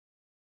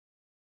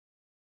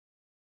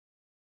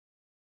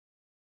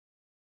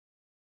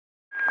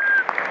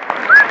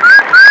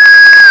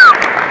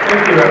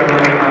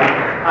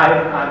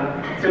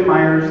Jim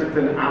Myers, it's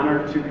an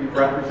honor to be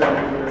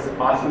representing this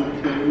awesome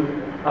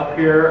team up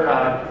here.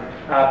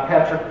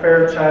 Patrick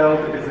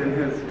Fairchild is in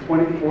his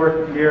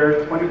 25th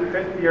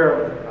year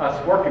of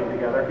us working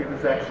together. He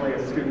was actually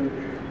a student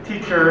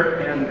teacher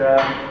and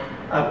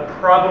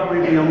probably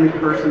the only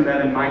person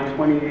that in my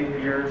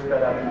 28 years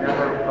that I've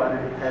never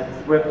butted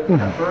heads with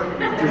ever.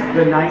 He's just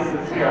the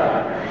nicest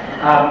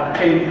guy.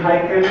 Katie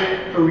Hyken,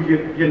 who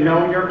you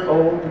know you're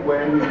old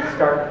when you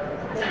start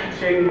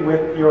teaching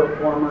with your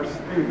former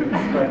students,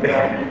 but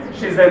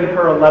she's in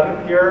her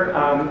 11th year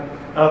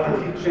of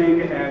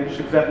teaching, and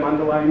she was at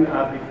Mundelein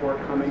before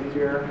coming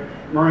here.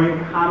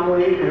 Maureen,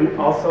 Connolly, and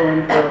also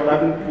in her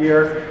 11th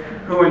year,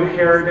 who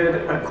inherited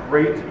a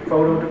great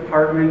photo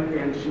department,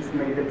 and she's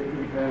made it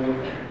even,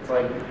 it's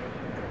like,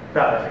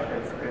 better.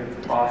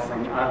 It's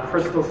awesome.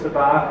 Cristal,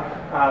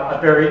 Sabbagh,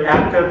 a very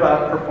active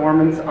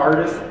performance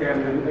artist,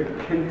 and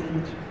can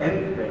teach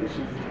anything.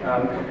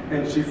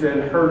 She's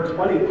in her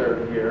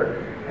 23rd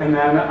year. And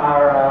then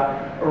our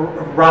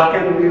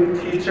rockin' new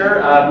teacher,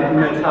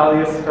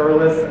 Natalya,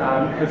 Sturlis,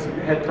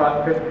 had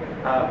taught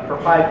for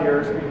 5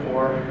 years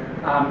before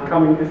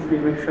coming to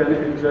Stevenson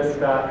and just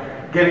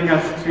getting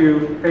us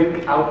to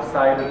think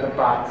outside of the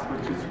box,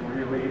 which is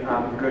really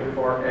good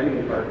for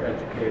any art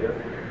educator.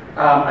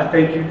 A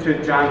thank you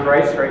to John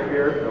Grice right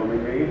here,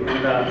 filming me, in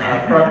the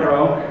front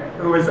row,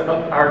 who is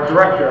our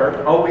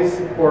director, always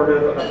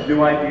supportive of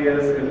new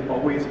ideas and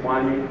always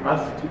wanting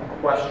us to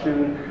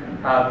question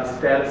the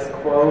status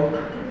quo.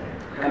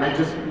 And I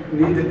just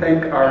need to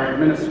thank our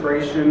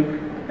administration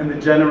and the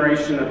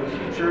generation of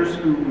teachers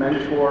who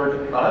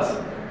mentored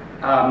us.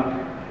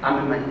 I'm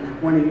in my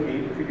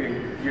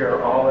 28th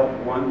year all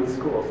at one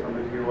school. Some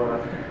of you,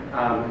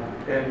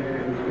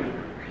 and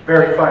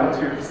very fun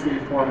to see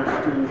former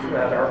students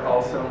that are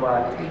also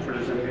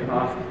teachers in the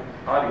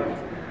audience.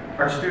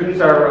 Our students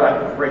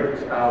are great.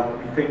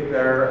 We think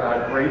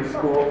they're great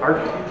school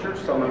art teachers,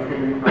 some of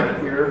whom are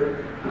here.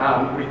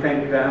 We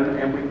thank them,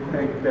 and we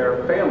thank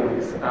their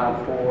families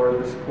for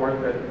the support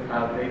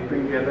that they've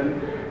been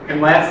given.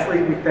 And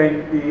lastly, we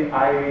thank the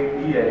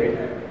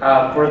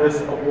IAEA for this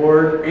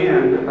award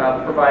and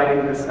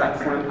providing this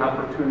excellent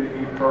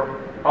opportunity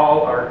for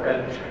all our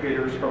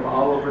educators from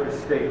all over the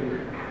state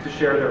to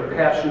share their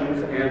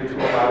passions and to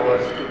allow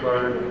us to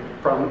learn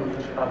from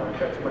each other.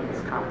 That's what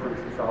this conference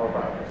is all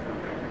about.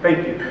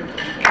 Thank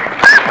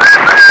you.